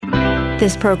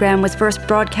This program was first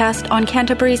broadcast on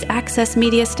Canterbury's access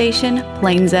media station,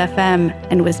 Plains FM,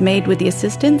 and was made with the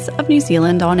assistance of New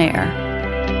Zealand On Air.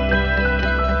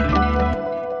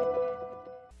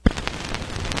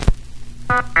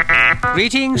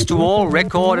 Greetings to all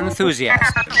record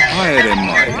enthusiasts. Higher in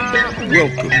mind.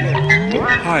 Welcome.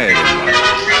 Higher in mind.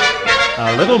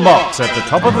 A Little Box at the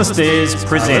Top of the Stairs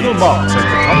presents. A Little Box at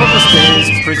the Top of the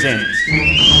Stairs presents.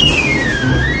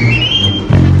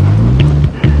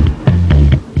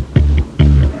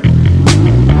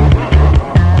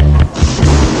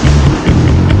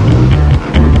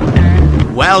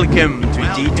 Welcome to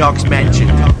Detox Mansion.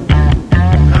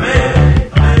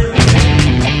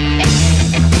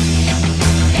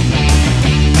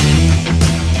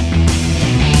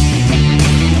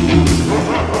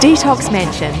 Detox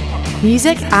Mansion.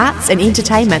 Music, arts and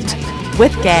entertainment.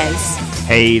 With Gaz.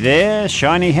 Hey there,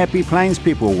 shiny happy Plains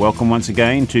people. Welcome once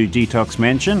again to Detox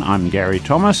Mansion. I'm Gary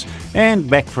Thomas, and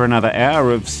back for another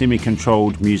hour of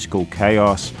semi-controlled musical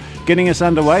chaos. Getting us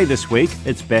underway this week,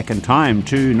 it's back in time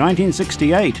to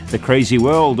 1968, the crazy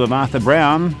world of Arthur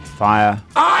Brown, Fire.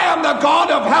 I am the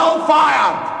god of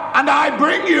hellfire, and I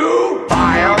bring you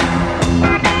fire.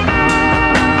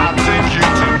 I'll take you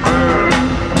to burn.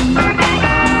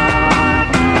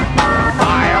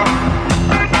 Fire.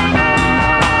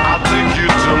 I'll take you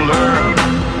to learn.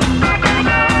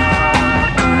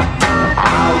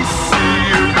 I'll see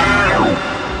you burn.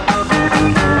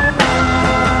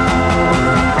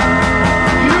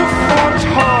 You fought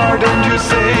hard and you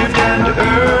saved and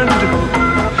earned,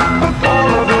 but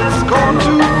all of it's gone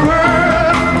to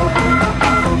burn.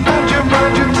 And your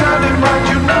mind, you turn your mind,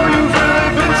 you know you've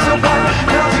really been so blind.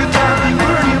 Now's your time,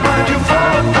 burn your mind, you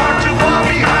fall apart, you fall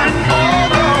behind.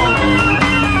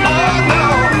 Oh no,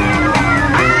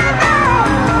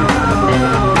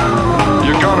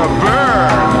 you're gonna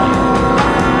burn.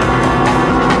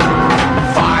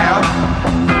 Fire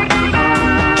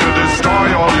to destroy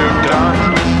all you've done.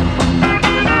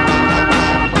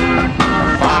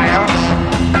 Fire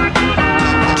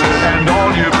to end all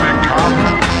you've become.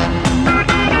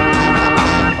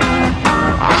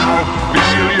 I'll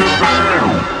feel you burn.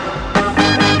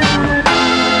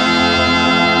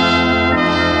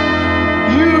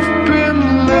 You've been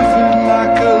living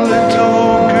like a little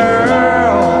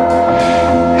girl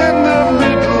in the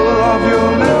middle of your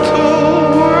little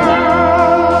world.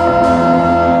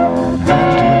 And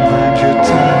you mind your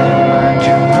time, mind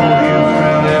you know you've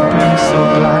really been so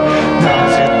blind.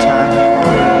 Now's your time,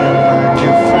 burn your mind,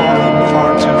 you've fallen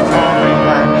far too far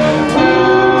behind.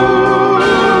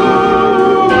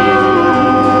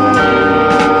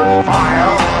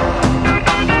 Fire,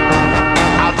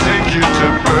 I'll take you to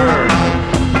burn.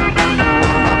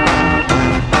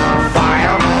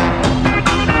 Fire,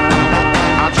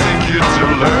 I'll take you to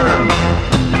learn.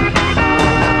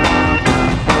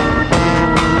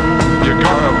 You're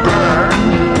gonna burn.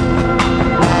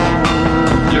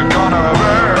 You're gonna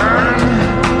burn.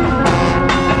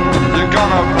 You're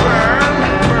gonna burn, burn,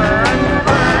 burn,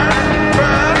 burn,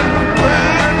 burn, burn, burn,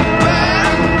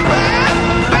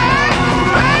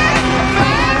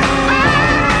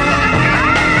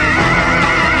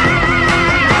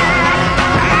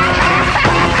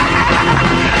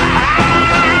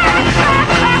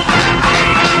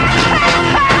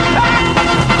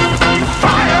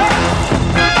 Fire,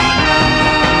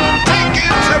 take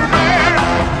it to burn.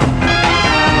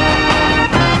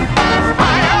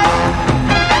 Fire,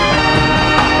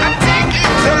 I take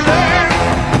it to learn.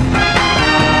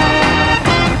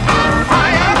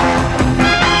 Fire, I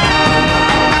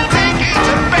take it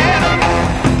to burn.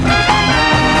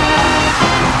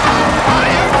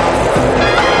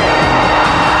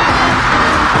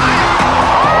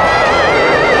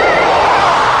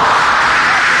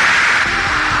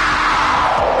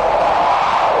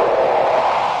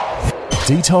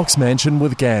 Detox Mansion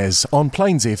with Gaz on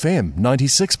Plains FM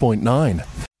 96.9.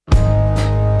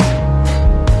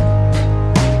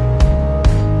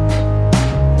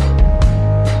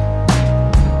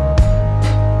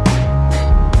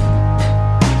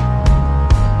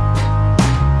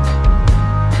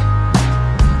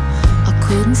 I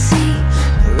couldn't see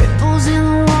the ripples in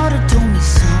the water, told me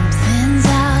something's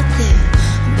out there.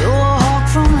 I know a hawk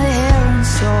from the heron,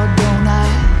 so don't I?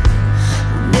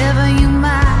 Whenever you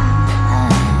mind,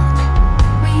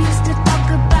 we used to talk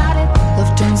about it.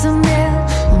 Love turns the mill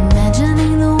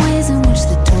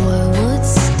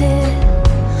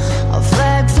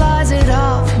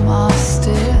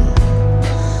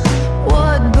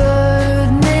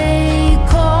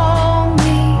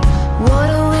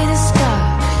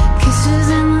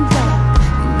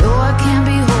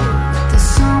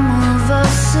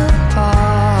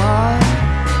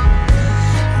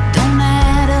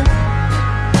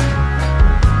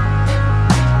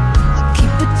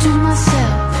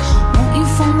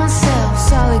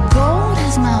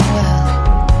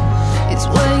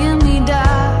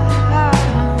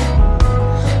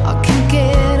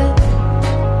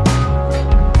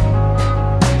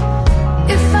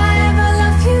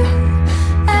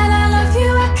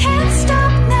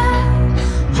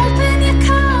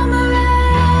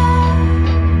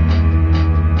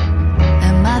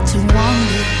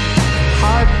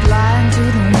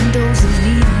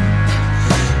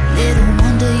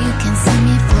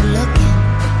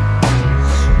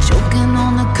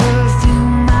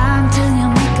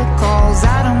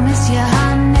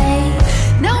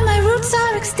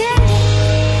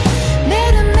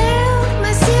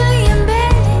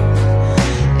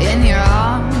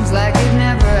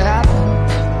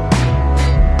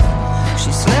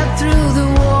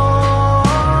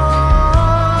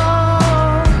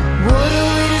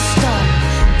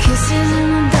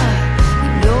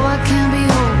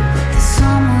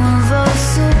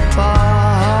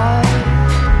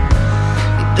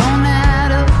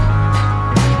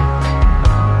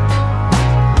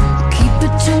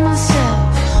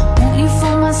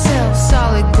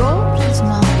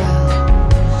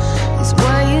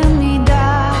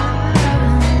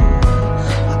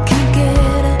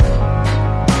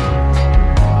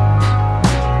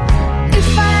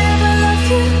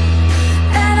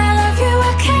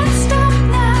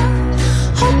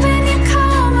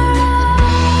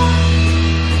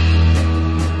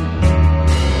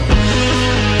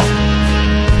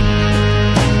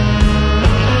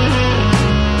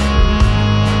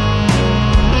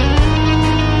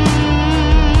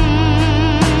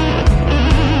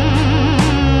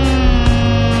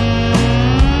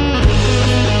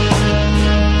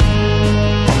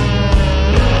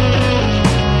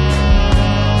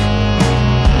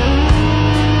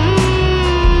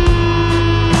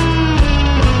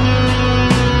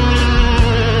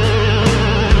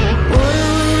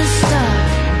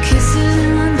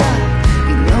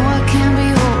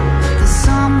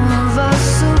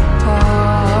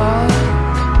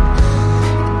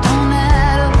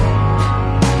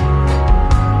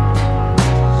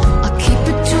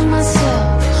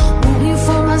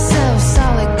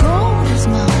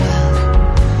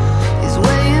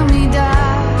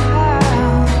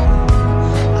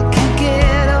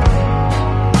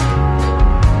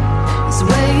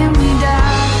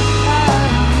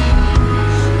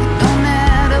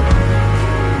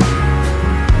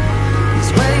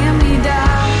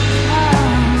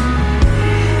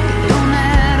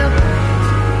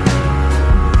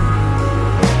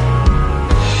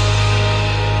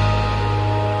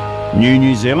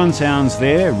New Zealand sounds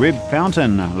there, Rib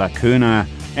Fountain, Lacuna,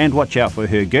 and watch out for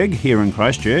her gig here in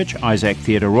Christchurch, Isaac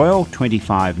Theatre Royal,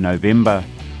 25 November.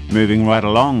 Moving right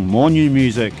along, more new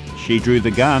music, She Drew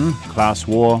the Gun, Class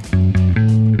War.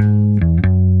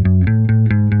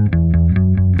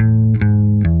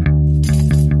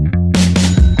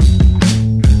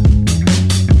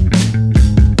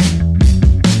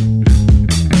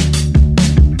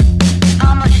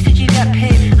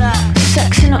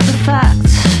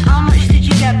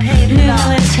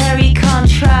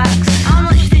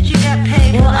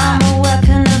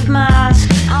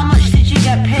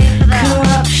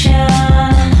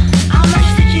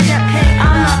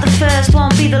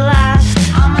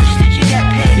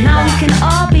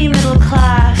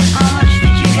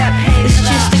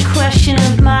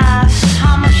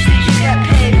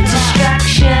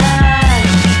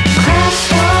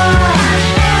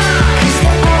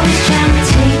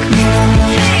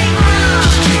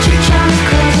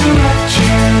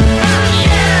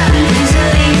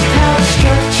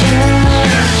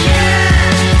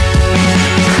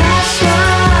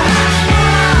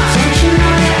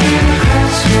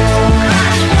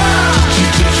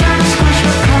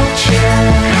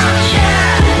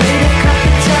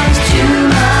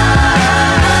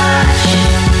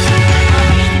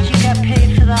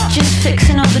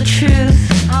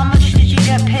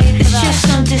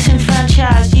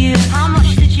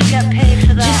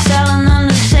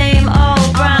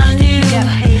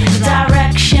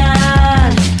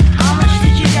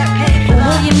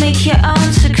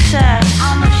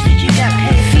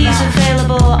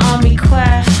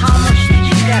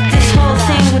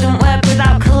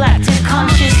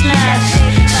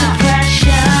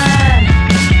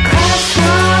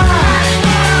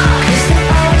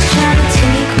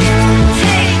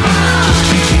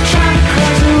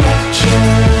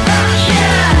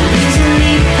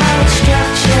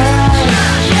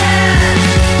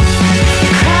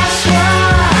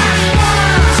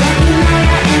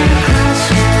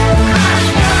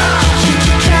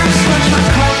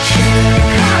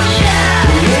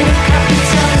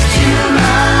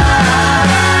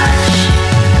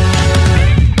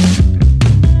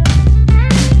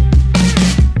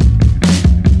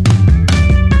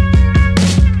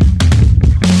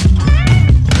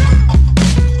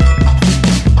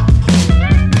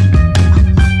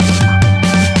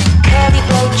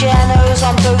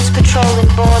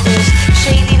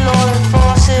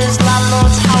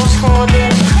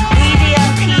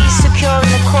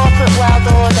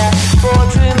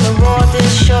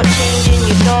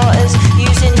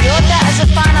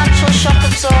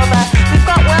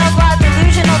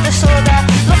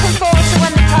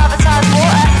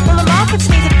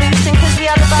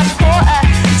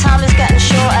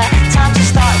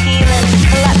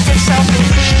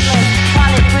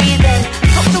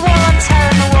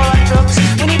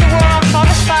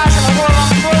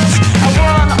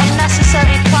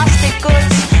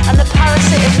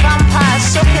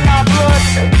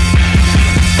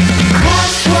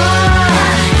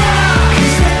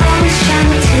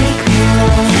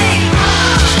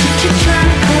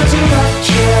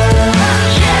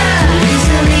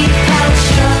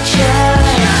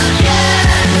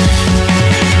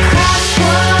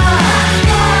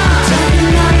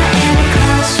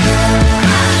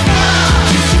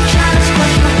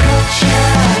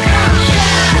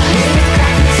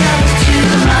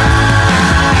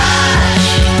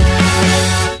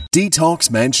 Detox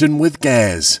Mansion with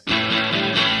Gaz.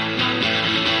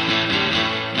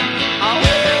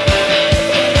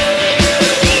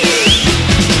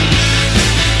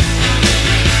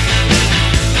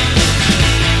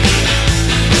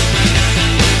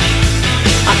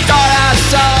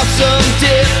 Some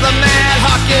diplomat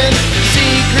hawking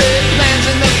secret plans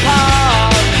in the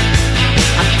park.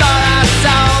 I thought I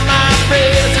saw my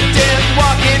president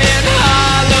walking in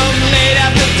Harlem late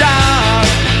after dark.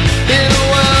 In a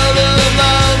world of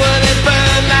love where they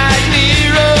burn like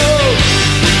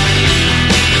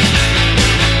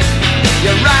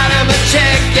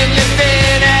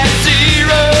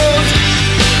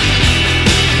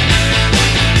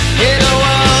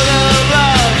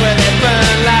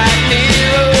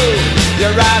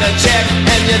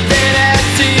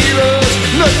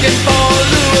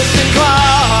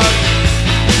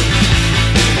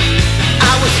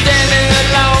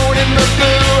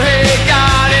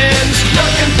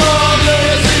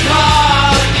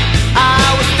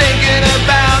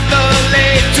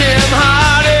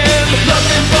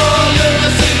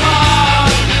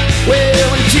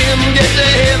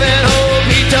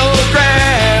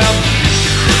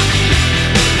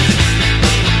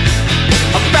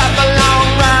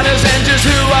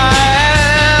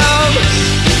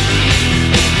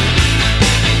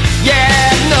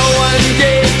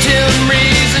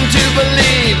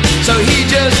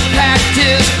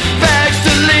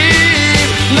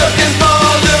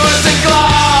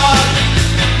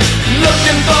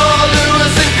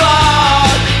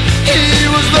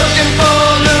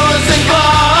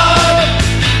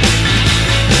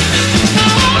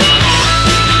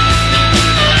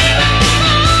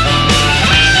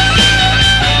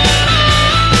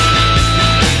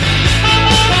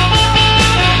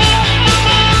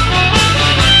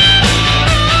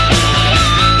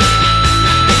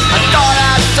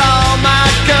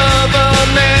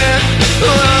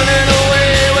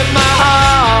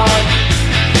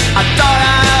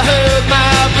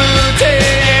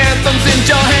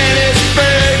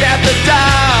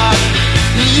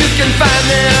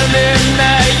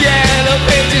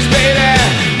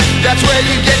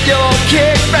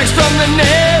text from the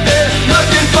Navy,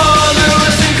 looking for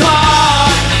Lewis and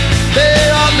Clark. They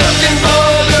are looking for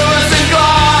Lewis and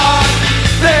Clark.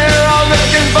 They're all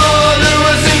looking for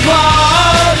Lewis and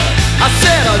Clark. I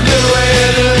said a Lou.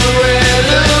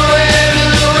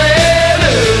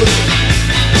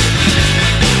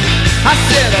 I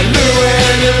said a Lou.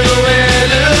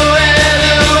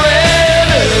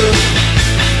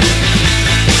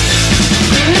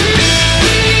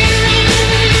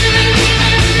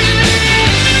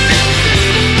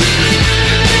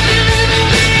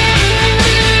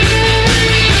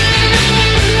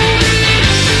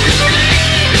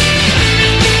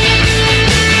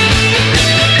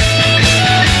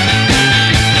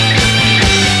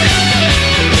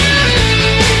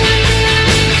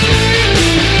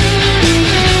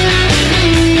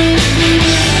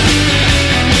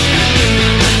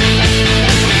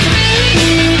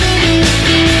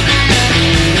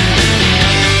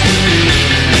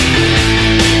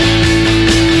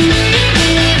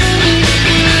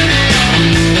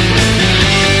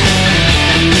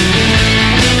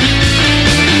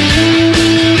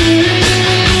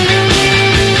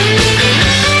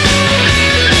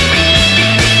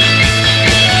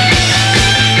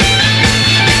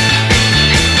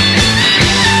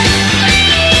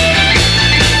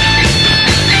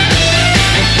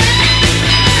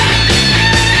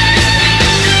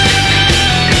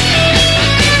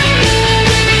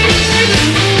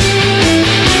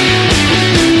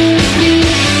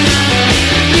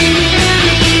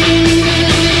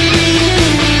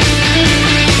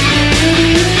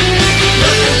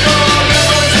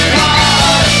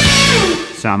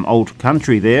 Some old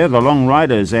country there, the Long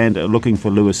Ryders and Looking for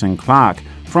Lewis and Clark,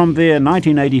 from their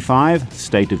 1985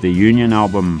 State of the Union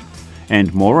album.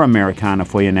 And more Americana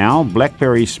for you now,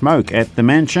 Blackberry Smoke at the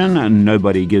Mansion, and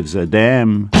Nobody Gives a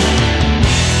Damn.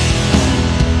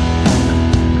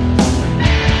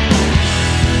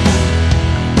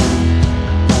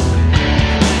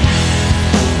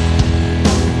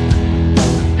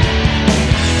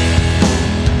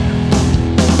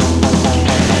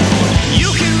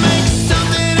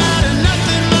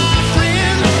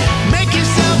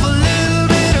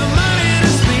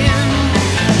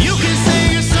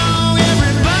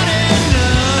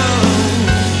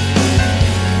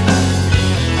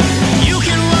 You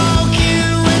can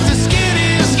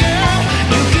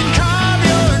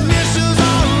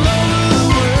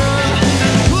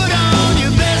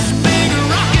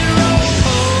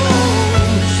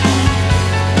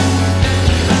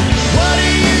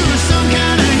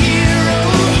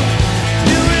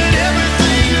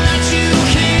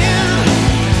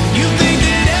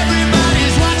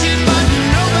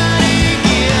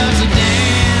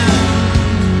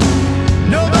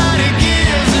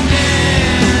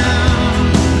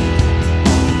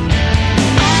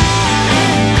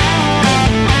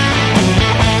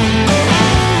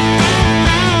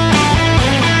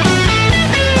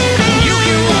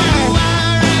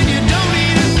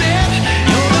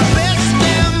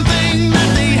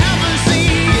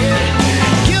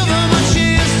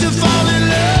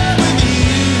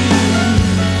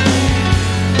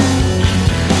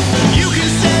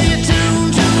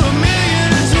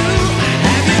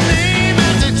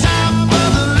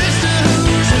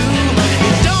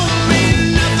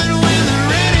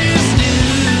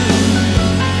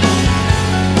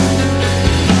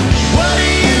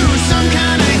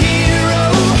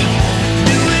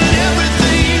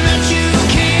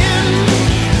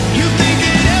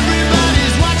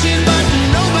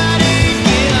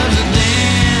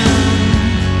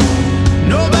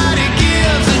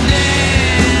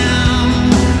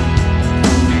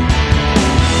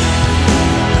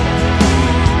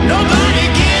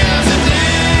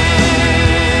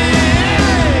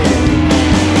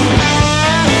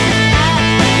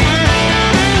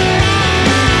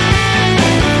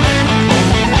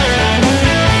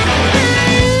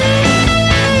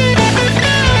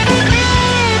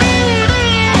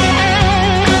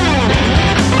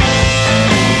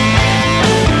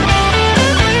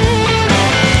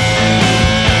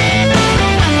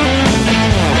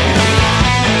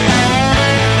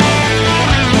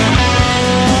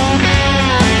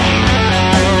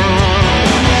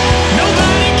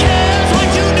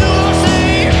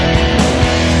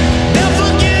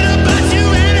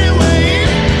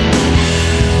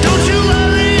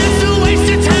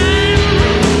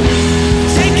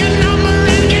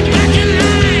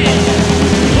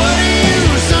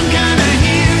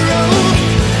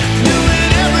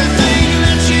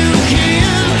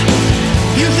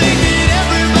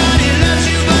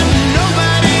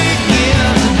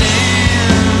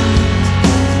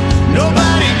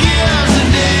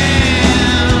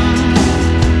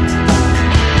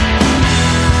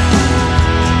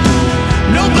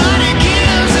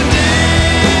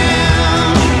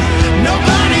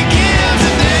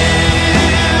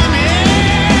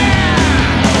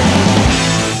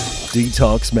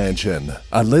Detox Mansion,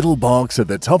 a little box at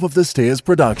the top of the stairs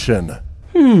production.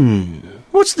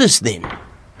 What's this then?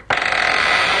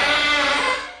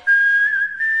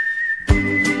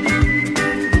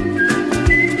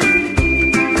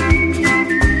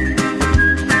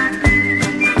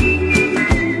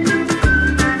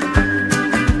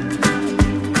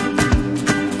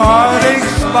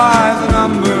 Heartaches by the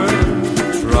number,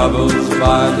 troubles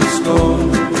by the score.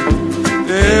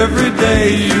 Every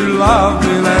day you love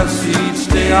me less, each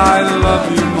day I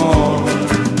love you more.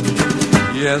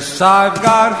 Yes, I've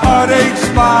got heartaches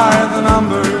by the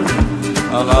number,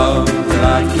 a love that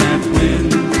I can't win.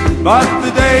 But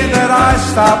the day that I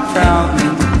stop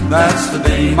counting, that's the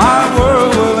day my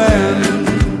world will end.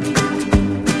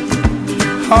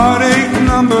 Heartache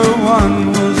number one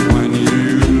was when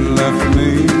you left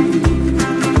me.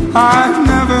 I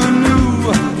never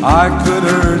knew I could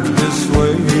hurt this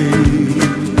way.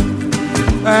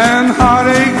 And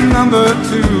heartache number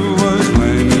two was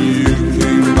when you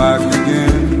came back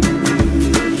again.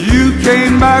 You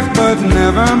came back but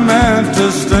never meant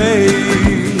to stay.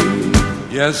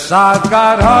 Yes, I've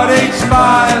got heartaches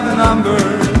by the number,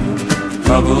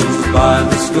 troubles by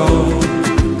the score.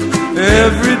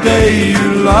 Every day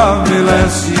you love me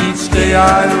less, each day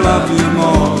I love you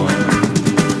more.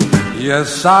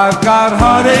 Yes, I've got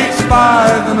heartaches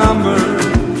by the number,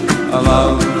 a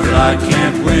love that I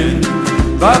can't win.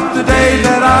 But the day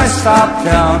that I stop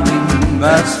counting,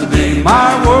 that's the day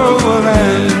my world will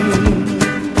end.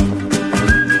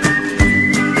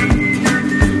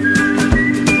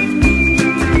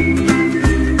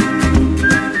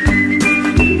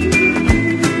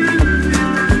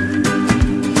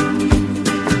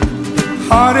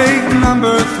 Heartache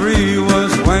number three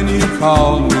was when you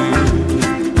called me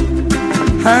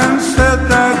and said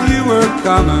that you were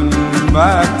coming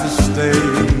back to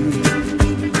stay.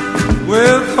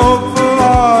 With hopeful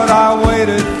heart I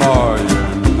waited for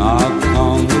you, knocked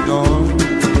on the door.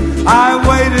 I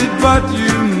waited but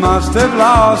you must have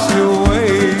lost your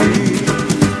way.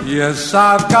 Yes,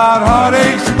 I've got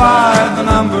heartaches by the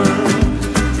number,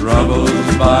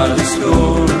 troubles by the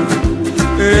score.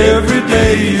 Every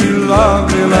day you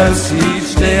love me less,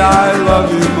 each day I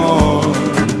love you more.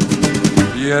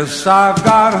 Yes, I've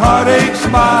got heartaches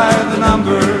by the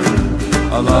number,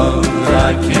 a love that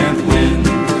I can't win.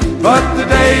 But the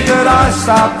day that I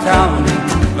stop counting,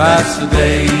 that's the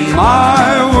day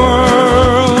my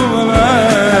world will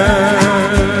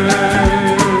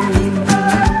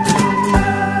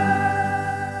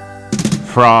end.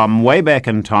 From way back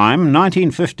in time,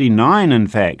 1959 in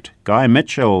fact, Guy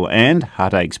Mitchell and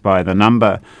Heartaches by the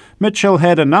Number. Mitchell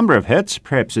had a number of hits,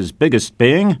 perhaps his biggest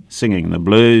being Singing the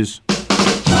Blues.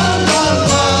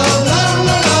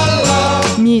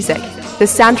 Music, the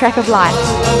soundtrack of life.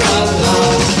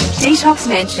 Detox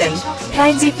Mansion,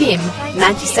 Plains FM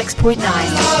 96.9.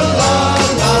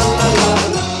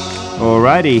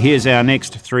 Alrighty, here's our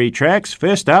next three tracks.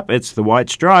 First up, it's the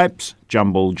White Stripes,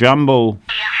 Jumble Jumble. Ok,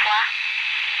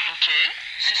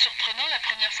 c'est surprenant la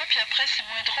première fois, puis après c'est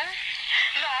moins drôle.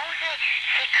 Non,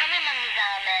 c'est quand même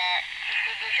amusant, mais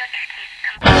c'est déjà tout ce qui...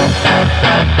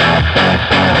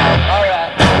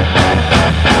 Alright.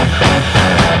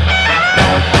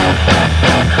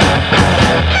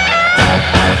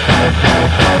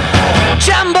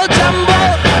 Jumble, jumble,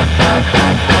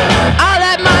 all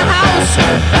at my house.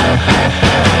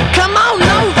 Come on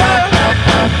over,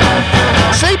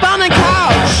 sleep on the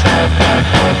couch.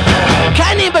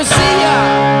 Can't even see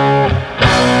ya,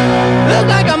 look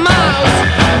like a mouse.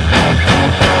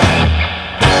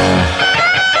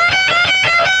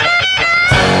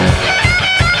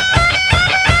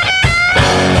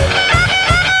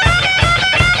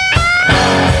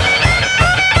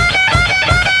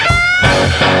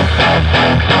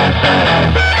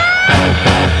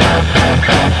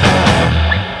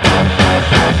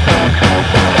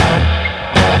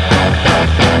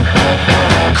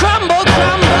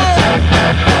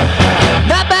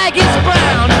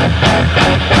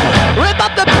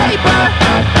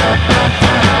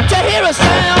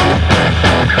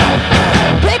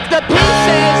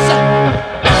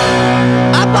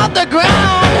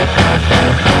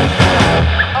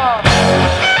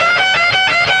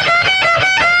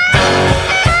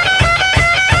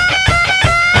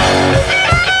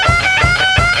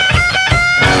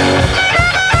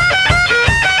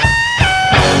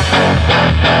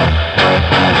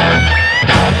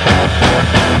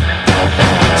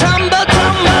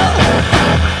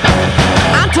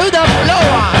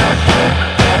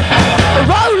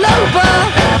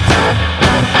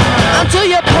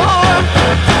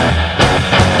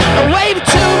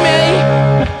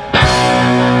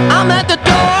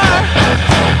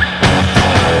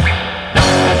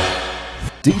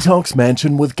 Detox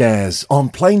Mansion with Gaz on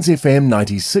Plains FM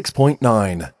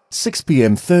 96.9. 6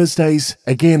 p.m. Thursdays,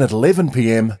 again at 11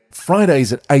 p.m,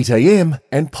 Fridays at 8 a.m,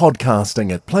 and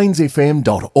podcasting at plainsfm.org.nz.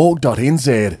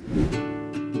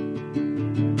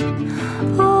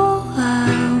 All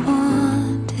I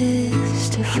want is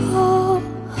to fall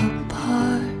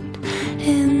apart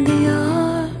in the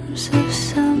arms of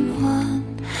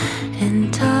someone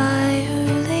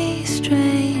entirely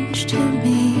strange to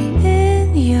me.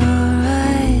 In your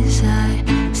eyes I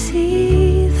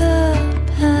see the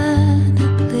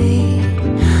panoply,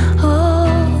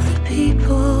 all the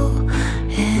people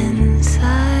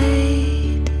inside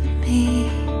me.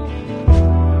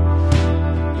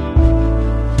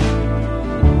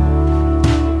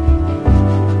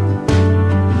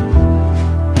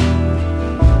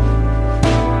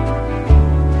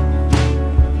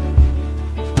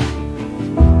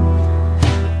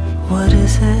 What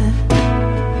is it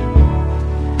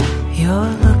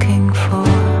you're looking for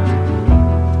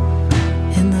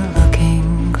in the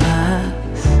looking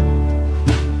glass?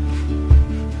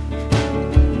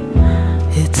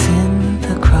 It's in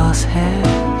the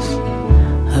crosshairs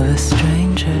of a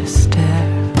stranger's stare.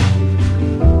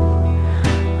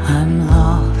 I'm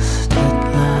lost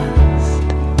at last.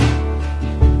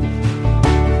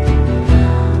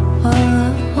 All I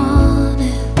want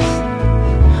is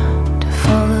to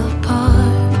fall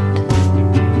apart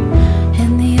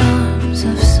in the arms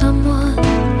of someone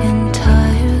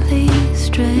entirely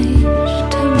strange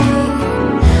to me.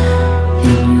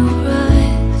 In your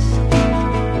eyes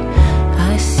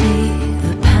I see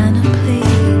the panoply,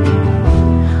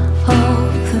 all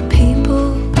the people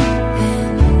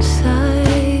inside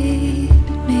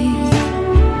me.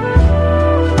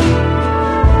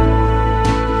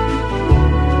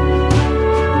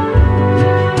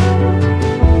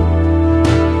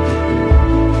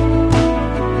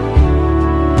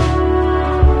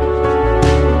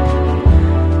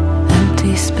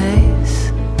 Empty space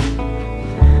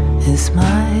is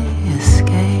my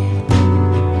escape.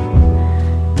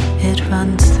 It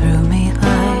runs through me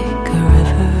like a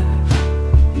river,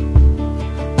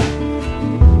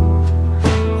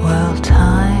 while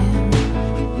time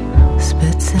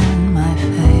spits in my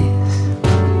face,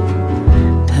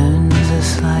 turns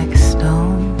us like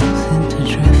stones into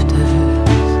drifters.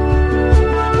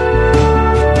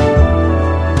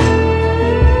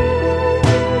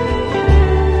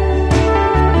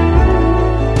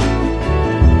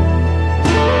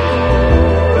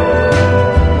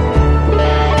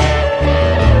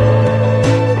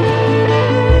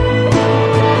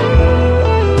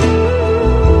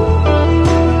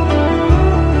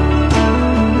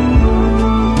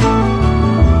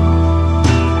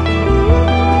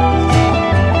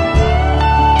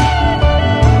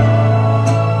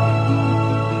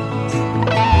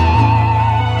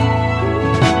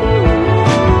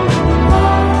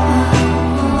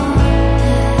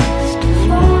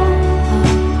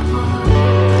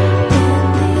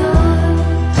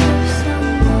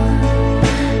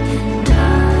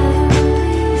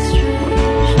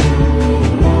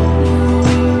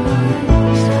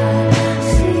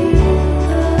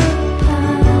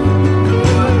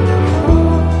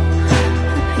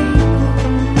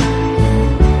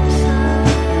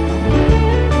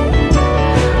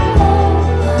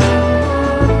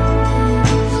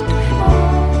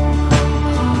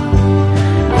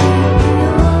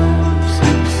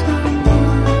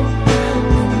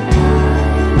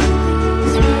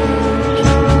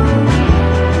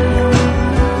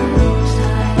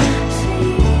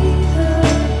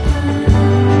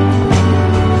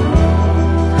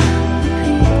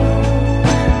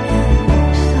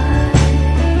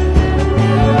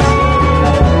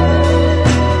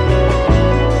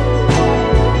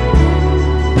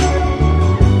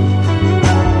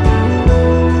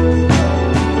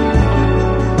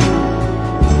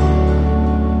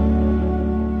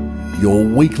 Your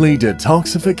weekly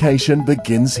detoxification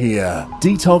begins here.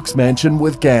 Detox Mansion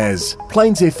with Gaz,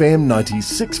 Plains FM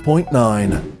 96.9.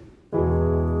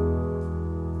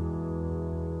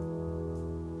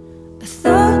 I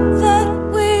thought that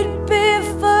we'd be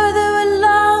further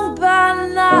along by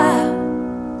now.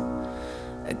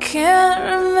 I can't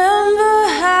remember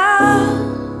how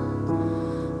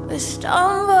we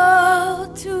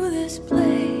stumbled to this place.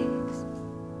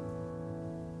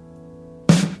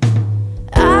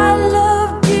 I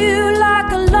loved you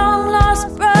like a long lost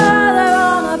brother.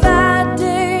 On a bad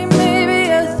day,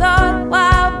 maybe I thought,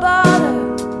 why bother?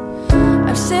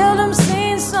 I've seldom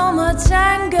seen so much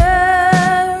anger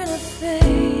in a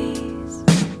face.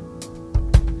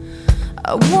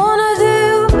 I wanna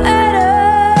do better,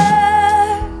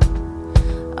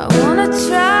 I wanna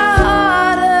try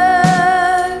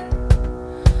harder.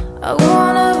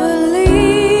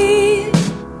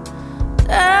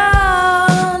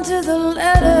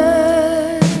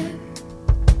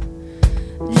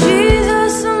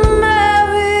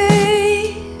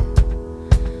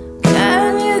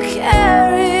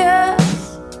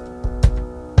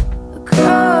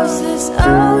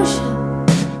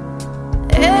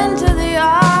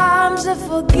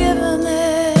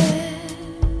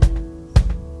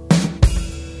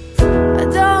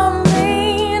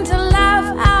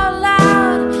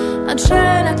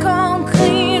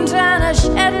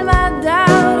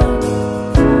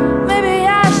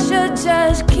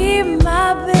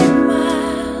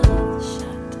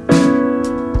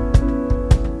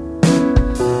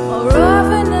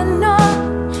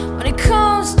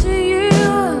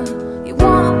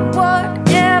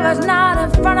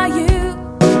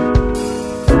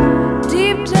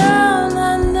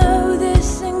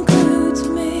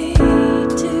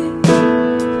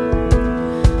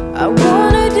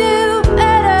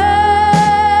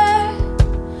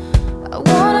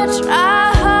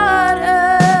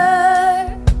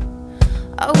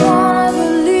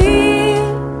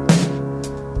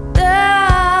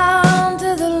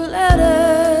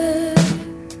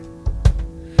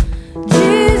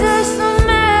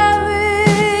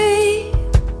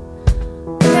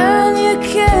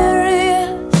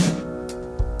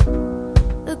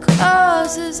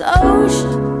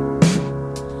 ocean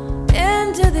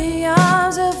into the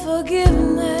arms of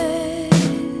forgiveness.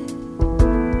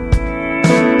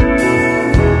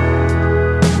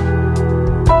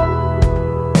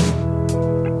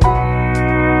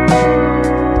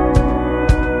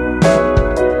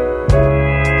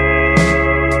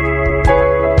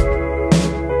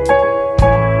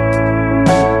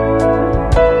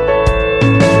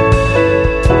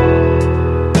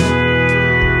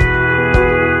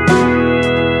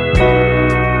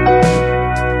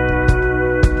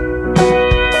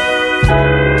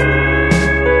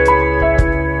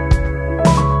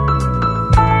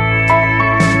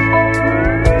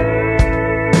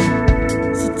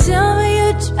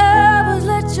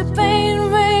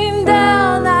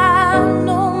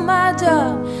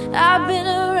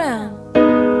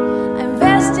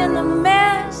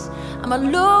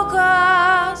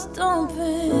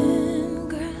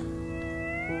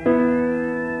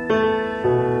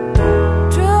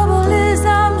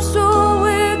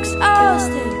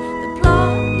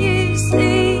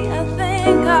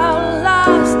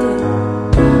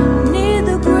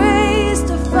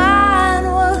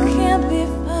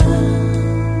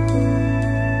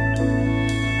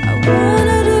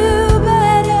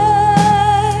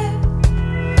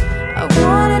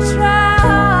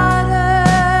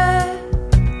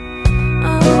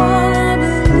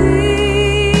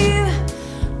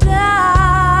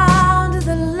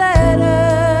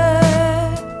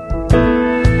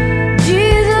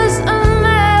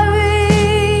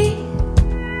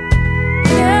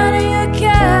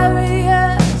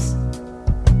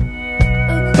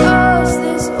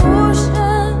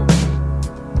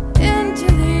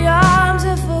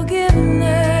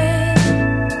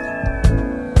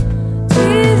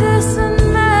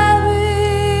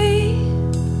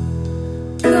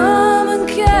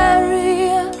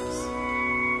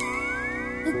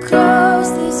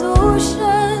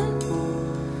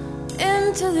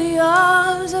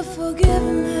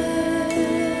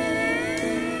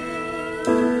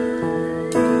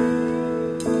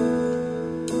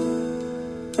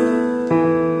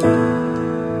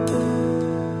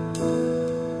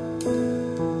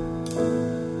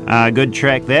 A good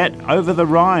track that, Over the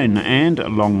Rhine and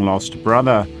Long Lost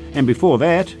Brother. And before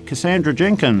that, Cassandra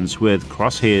Jenkins with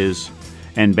Crosshairs.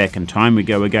 And back in time we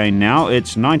go again now.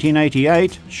 It's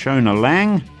 1988, Shona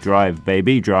Laing, Drive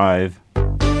Baby Drive.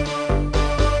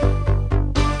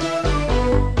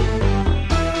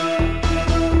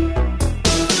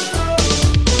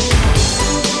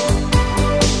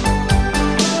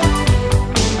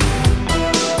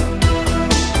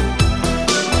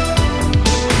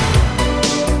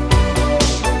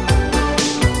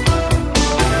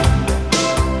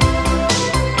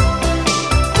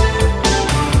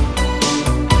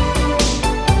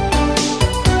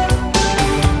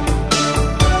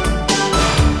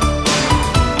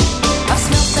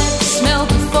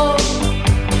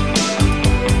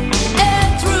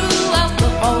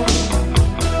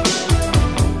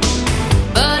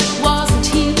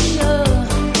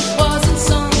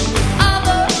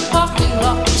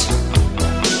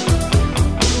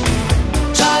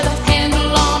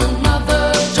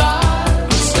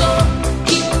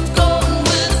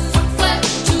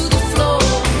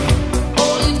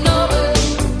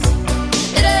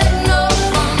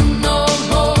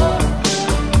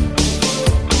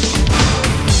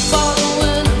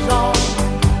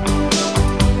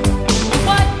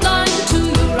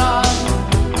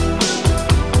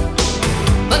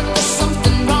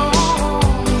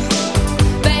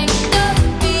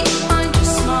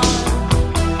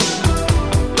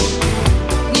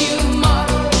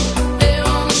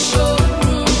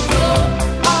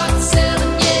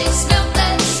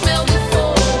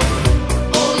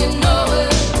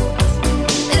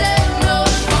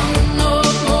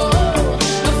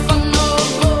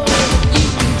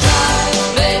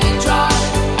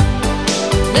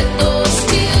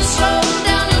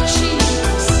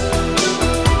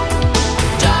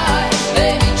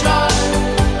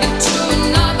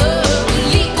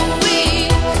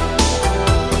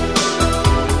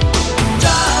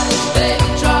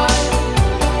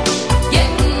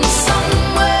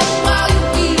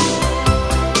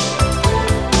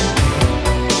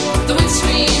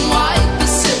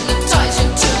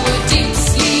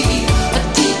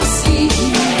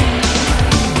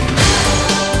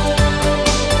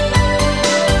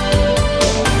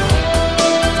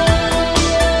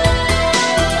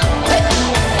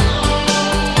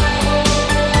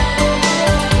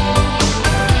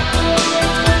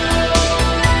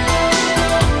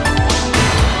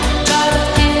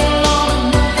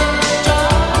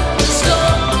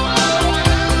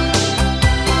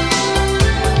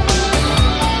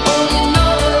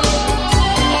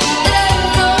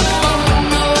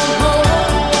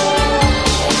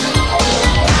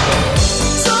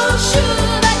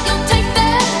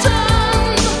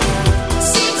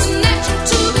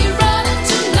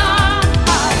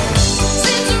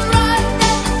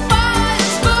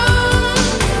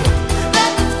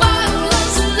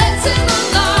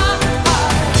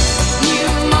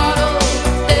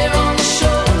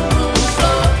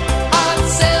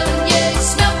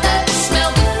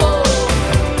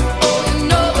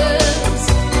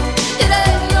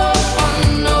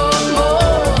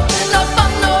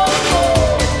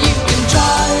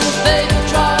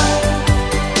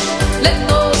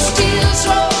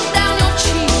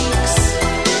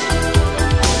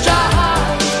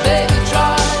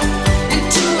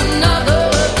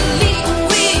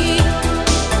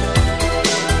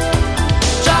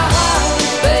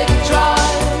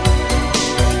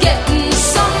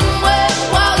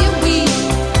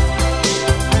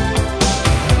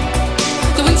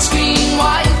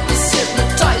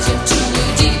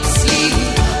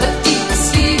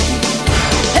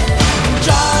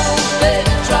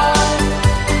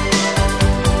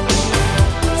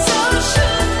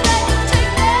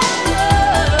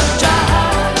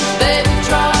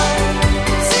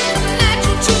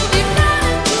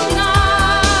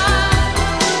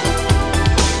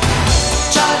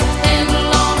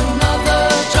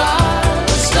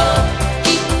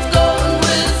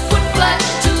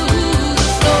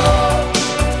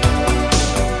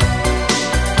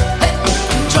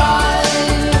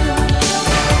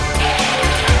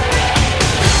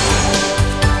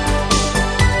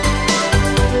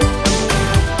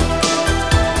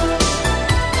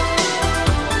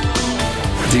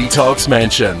 Detox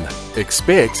Mansion.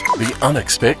 Expect the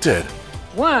unexpected.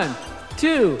 1,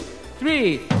 2,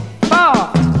 3, 4.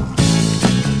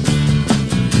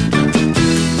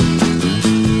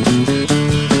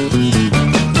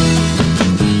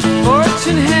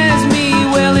 Fortune has me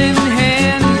well in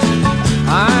hand.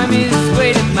 Armies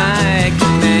wait at my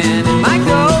command, and my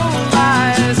goal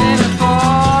lies in a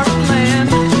foreign land,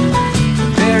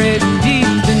 buried deep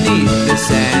beneath the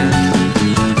sand.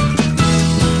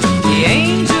 The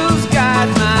angels guide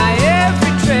my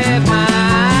every tread.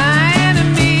 My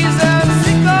enemies are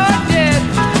sick or dead,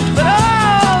 but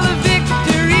all the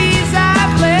victories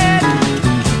I've led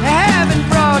haven't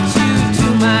brought you to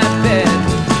my bed.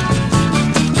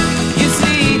 You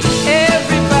see,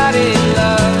 everybody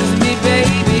loves me,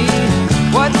 baby.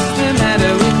 What's the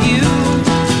matter with you?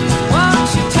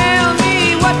 Won't you tell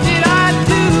me what did I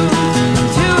do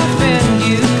to offend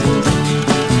you?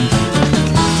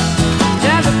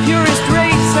 Now the purest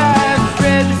race I've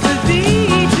bred for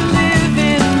thee to live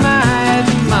in my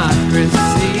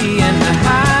democracy, and the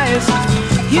highest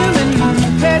human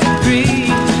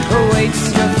pedigree awaits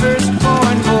your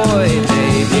firstborn boy,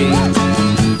 baby.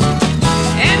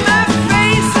 And my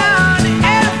face on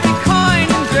every coin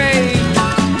engraved,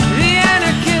 the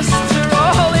anarchists are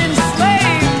all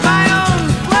enslaved. My own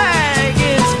flag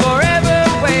is forever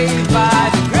waved by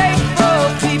the grateful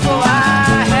people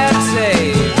I have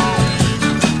saved.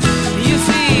 You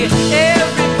see,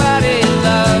 everybody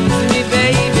loves me,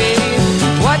 baby.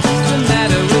 What's the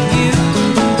matter with you?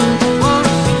 Won't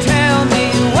you tell me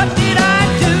what did I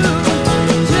do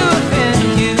to offend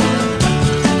you?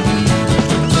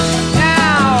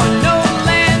 Now, no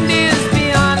land is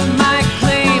beyond my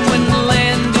claim when the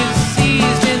land is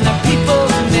seized in the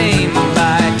people's name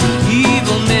by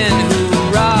evil men who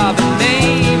rob and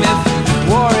maim. If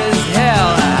war is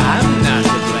hell, I'm not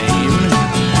to blame.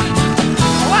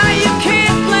 Why, you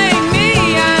can't blame me.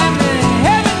 I'm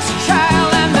heaven's child.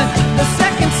 I'm the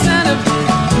second son of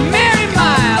Mary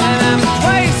Mile, and I'm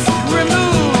twice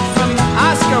removed from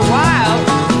Oscar Wilde,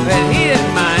 but he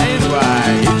didn't mind. Why,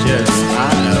 he just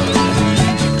smiled.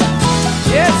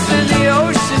 Yes, and the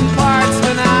ocean parts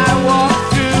when I walk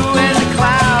through, and the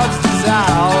clouds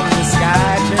dissolve and the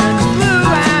sky turns blue.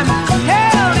 I'm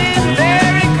held in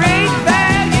very great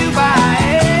value by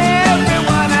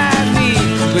everyone I meet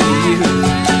with you.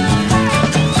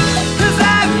 'Cause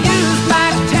I've used my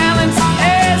talents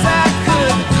as I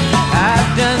could. I've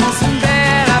done some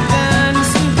bad, I've done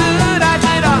some good. I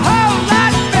did a whole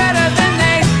lot better than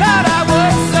they thought I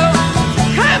would. So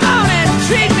come on and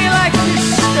treat me like you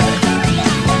should.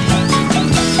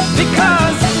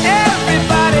 Because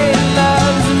everybody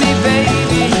loves me,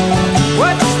 baby.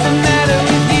 What's the matter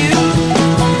with you?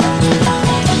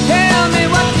 Tell me,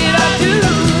 what did I do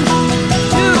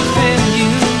to offend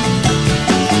you?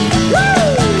 Woo!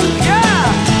 Yeah!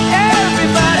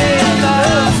 Everybody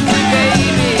loves me,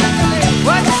 baby.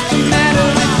 What's the matter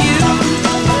with you?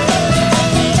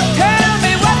 Tell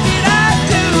me, what did I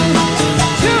do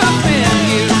to offend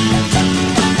you?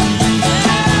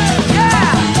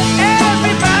 Yeah!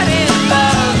 Everybody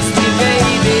loves me,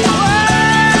 baby.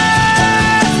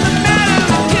 What's the matter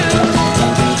with you?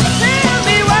 Tell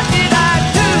me, what did I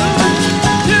do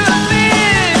to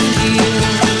offend you?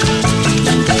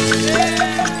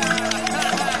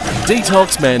 Detox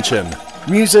Mansion.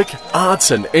 Music,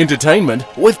 arts and entertainment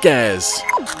with Gaz.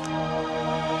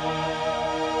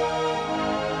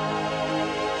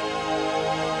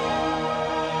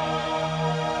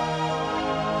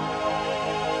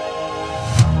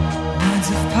 Words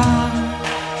of power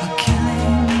are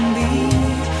killing me,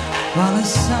 while the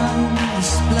sun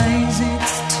displays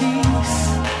its teeth.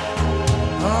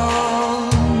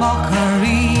 All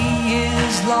mockery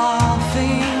is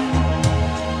laughing,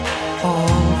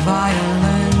 all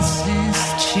violence is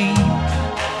cheap.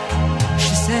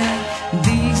 She said,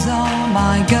 these are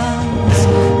my guns,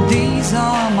 these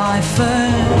are my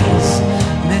furs,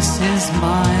 this is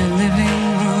my living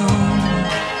room.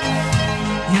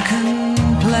 You can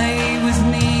play with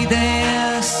me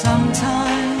there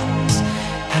sometimes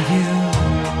if you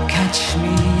catch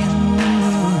me in the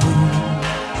mood.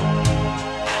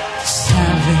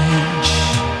 Savage,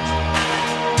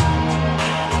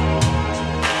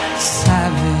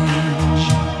 savage,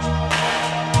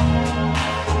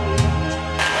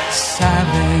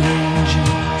 savage.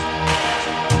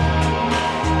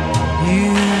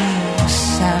 You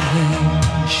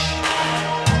savage.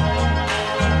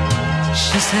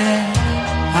 She said,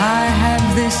 I have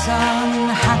this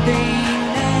unhappiness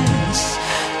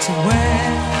to wear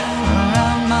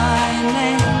around my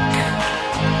neck.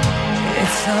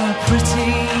 It's a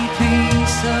pretty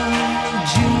piece of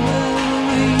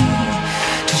jewelry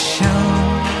to show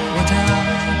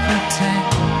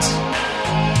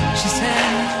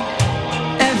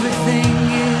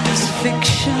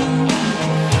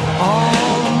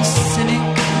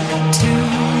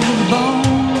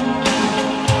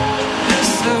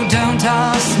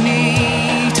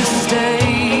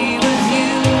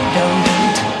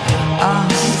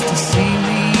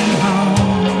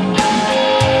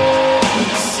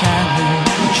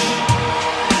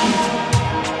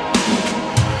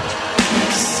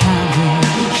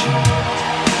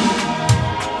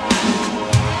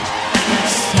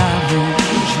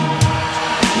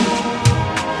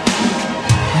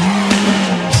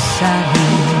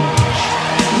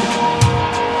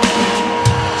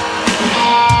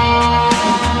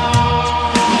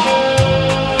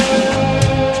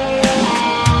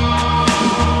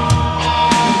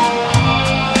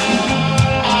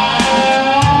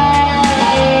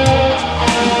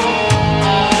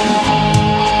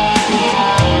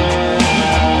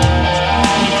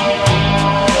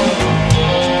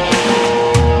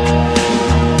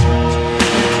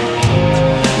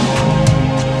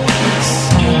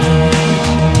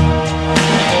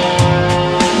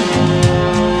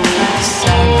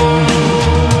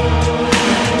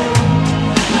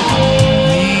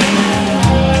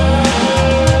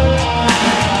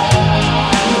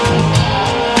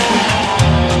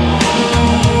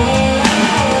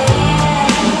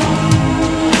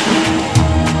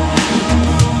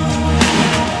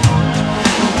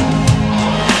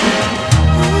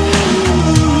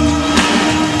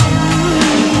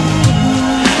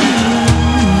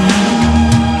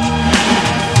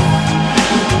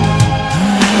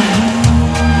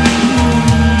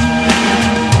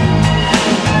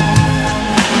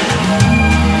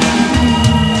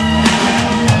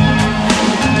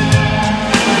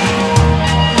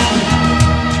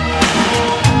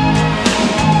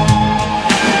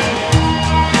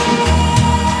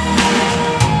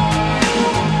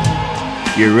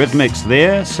Eurythmics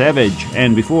there, Savage,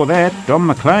 and before that, Don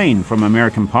McLean from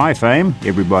American Pie fame,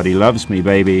 Everybody Loves Me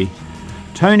Baby.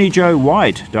 Tony Joe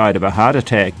White died of a heart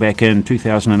attack back in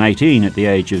 2018 at the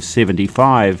age of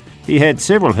 75. He had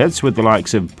several hits with the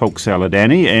likes of Polk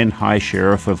Saladani and High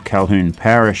Sheriff of Calhoun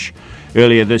Parish.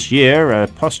 Earlier this year, a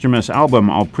posthumous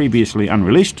album of previously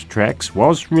unreleased tracks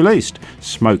was released,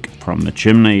 Smoke from the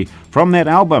Chimney. From that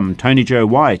album, Tony Joe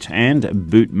White and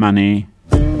Boot Money.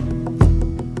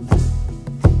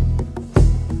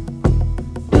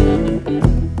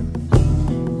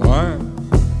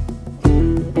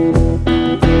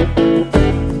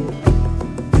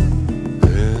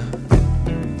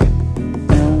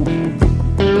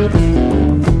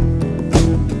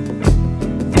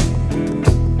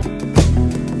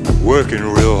 Working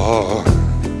real hard,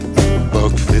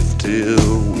 $1.50 a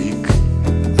week.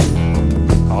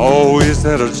 I always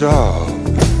had a job,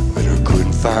 but I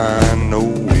couldn't find no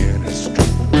industry.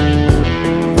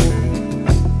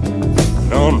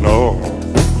 No.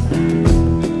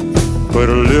 Put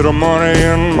a little money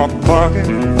in my pocket,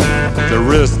 the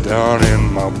rest down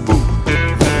in my boot.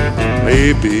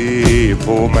 Maybe a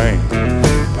poor man,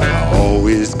 but I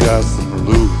always got some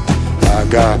loot. I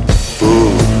got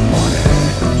food money.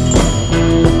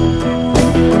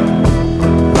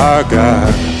 I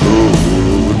got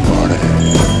good money.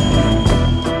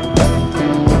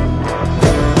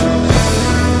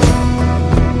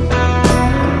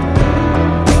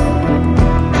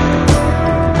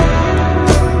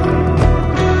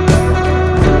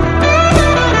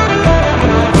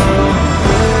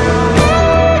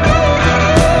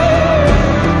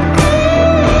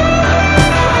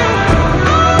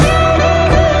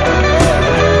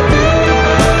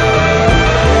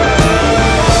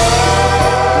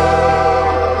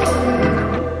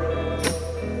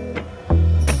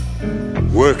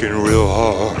 Working real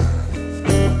hard,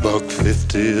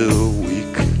 $1.50 a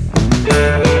week. I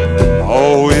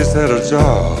always had a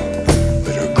job,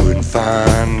 but I couldn't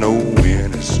find no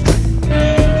industry.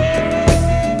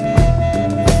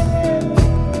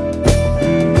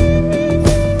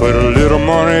 Put a little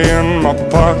money in my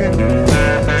pocket,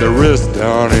 the rest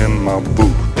down in my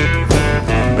boot.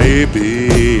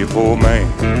 Maybe a poor man,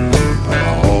 but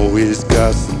I always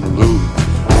got some loot.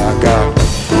 I got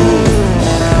food.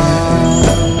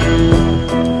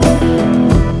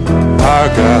 I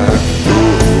got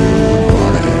good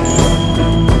money.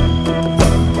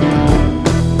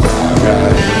 I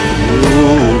got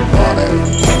good money.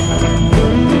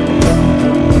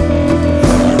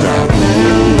 I got good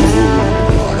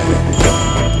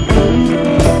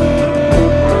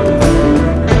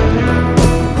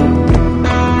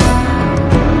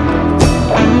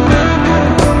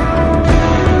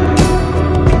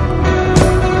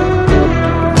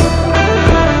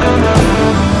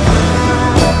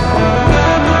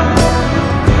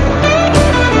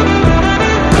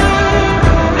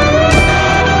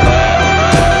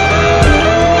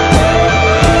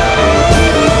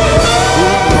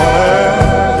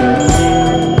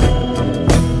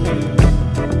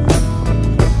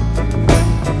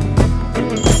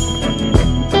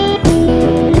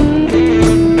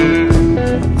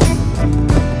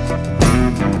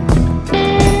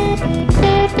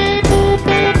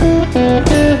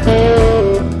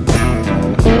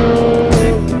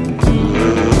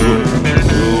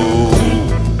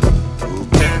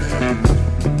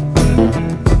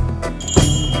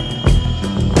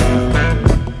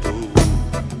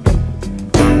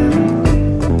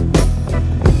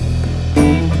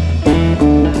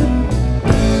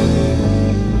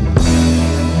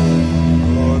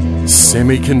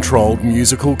Semi-controlled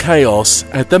musical chaos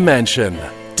at the mansion.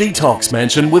 Detox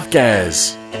Mansion with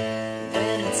Gaz.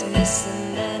 When it's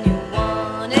missing and you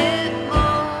want it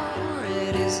more,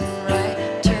 it isn't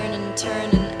right.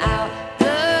 Turning out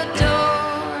the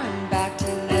door and back to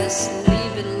this.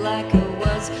 Leave it like it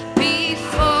was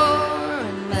before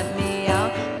and let me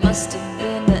out. Must have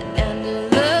been the end of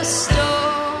the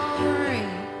story.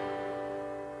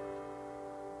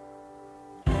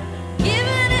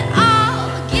 Giving it all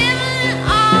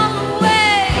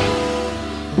away.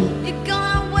 You're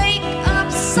gonna wake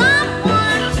up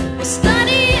someone, will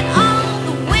study all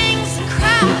the wings and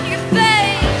crowd your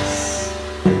face.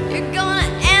 You're gonna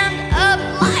end up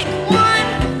like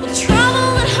one, will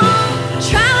trouble at home,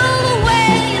 travel the way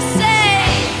you say.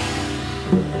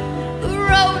 The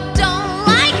road don't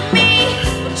like me,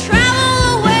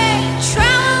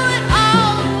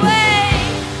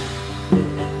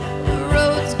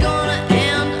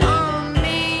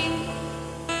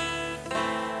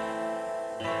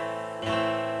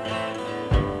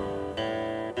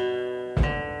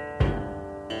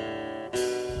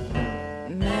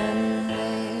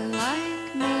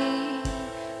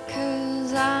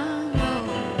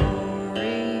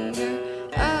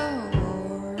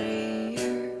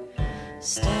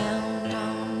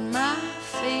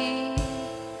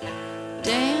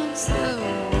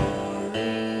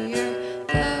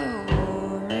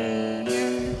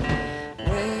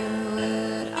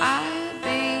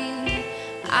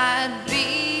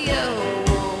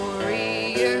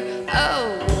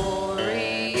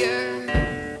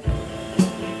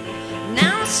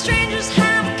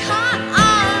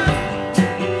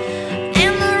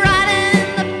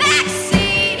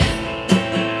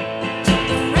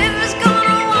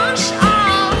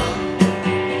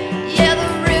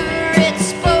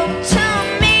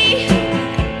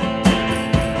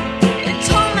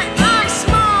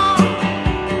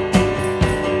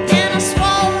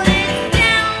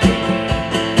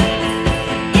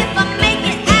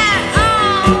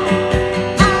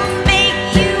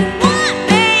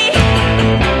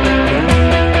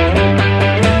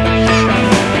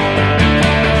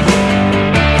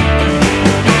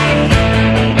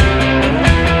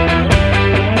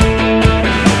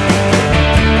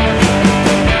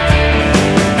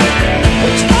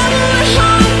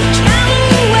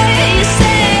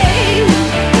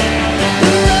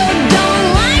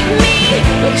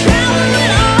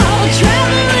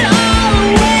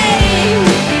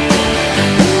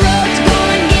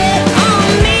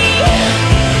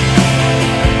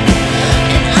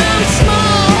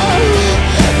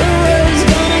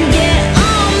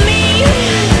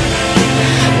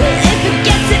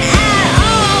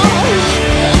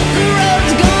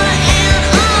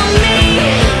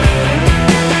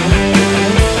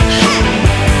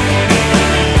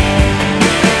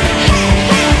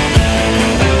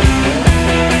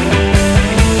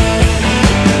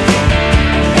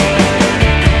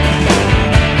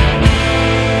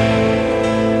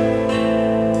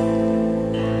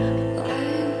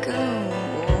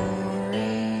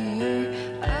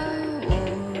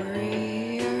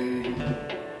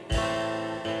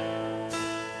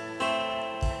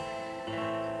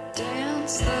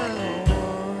 That's the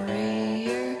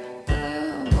warrior,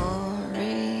 the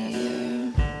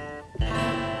warrior.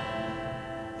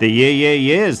 The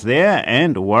years there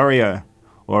and Warrior.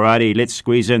 Alrighty, let's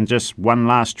squeeze in just one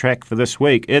last track for this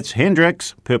week. It's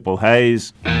Hendrix, Purple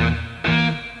Haze.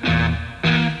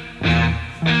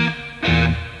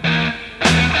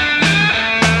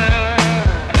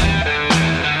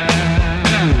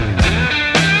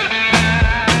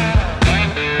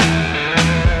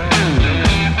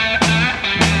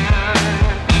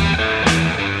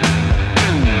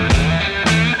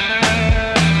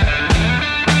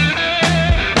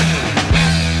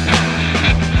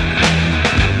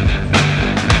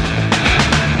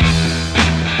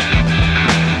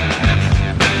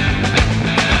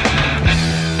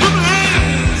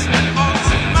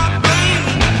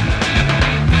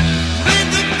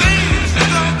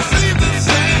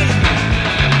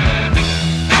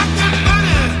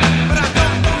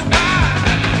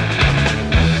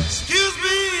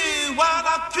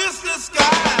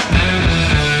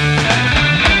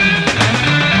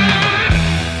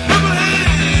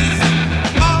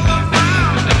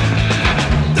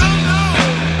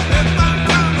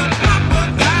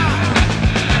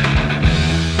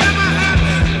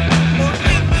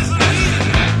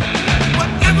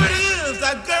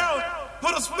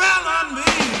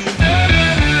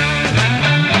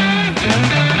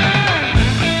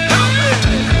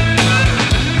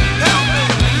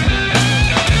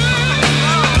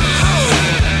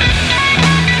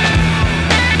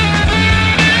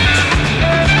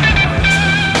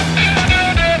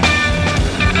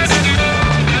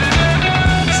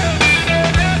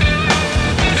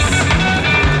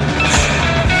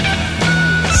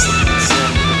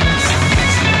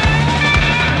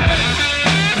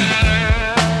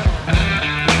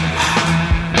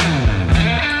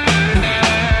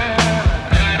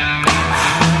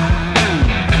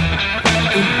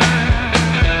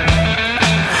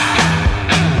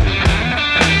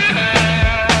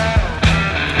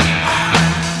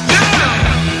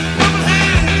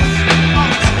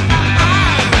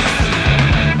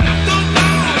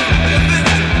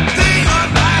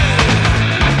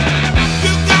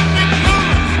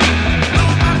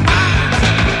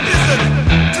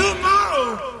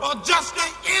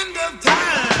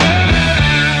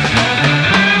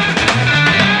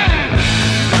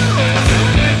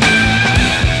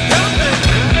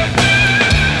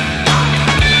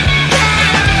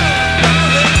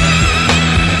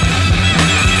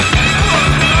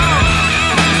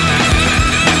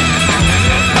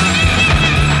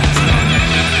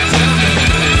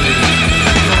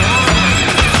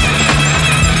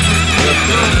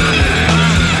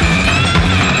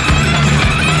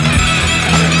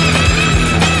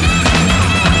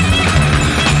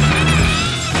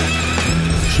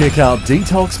 Check out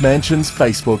Detox Mansion's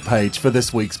Facebook page for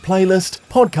this week's playlist,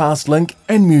 podcast link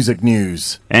and music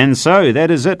news. And so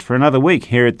that is it for another week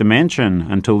here at the Mansion.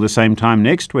 Until the same time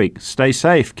next week, stay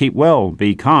safe, keep well,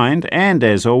 be kind, and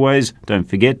as always, don't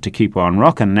forget to keep on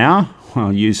rockin' now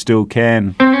while you still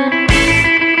can.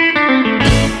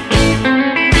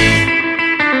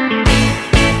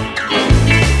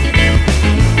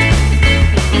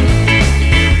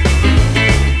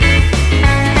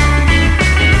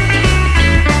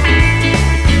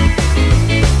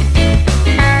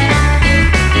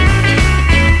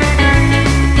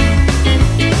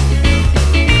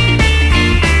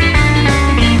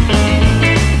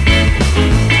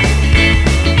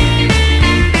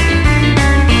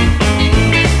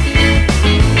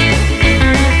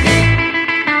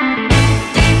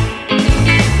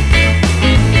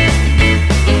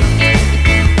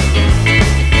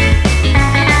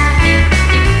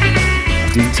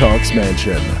 Detox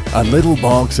Mansion, a Little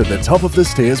Box at the Top of the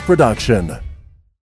Stairs production.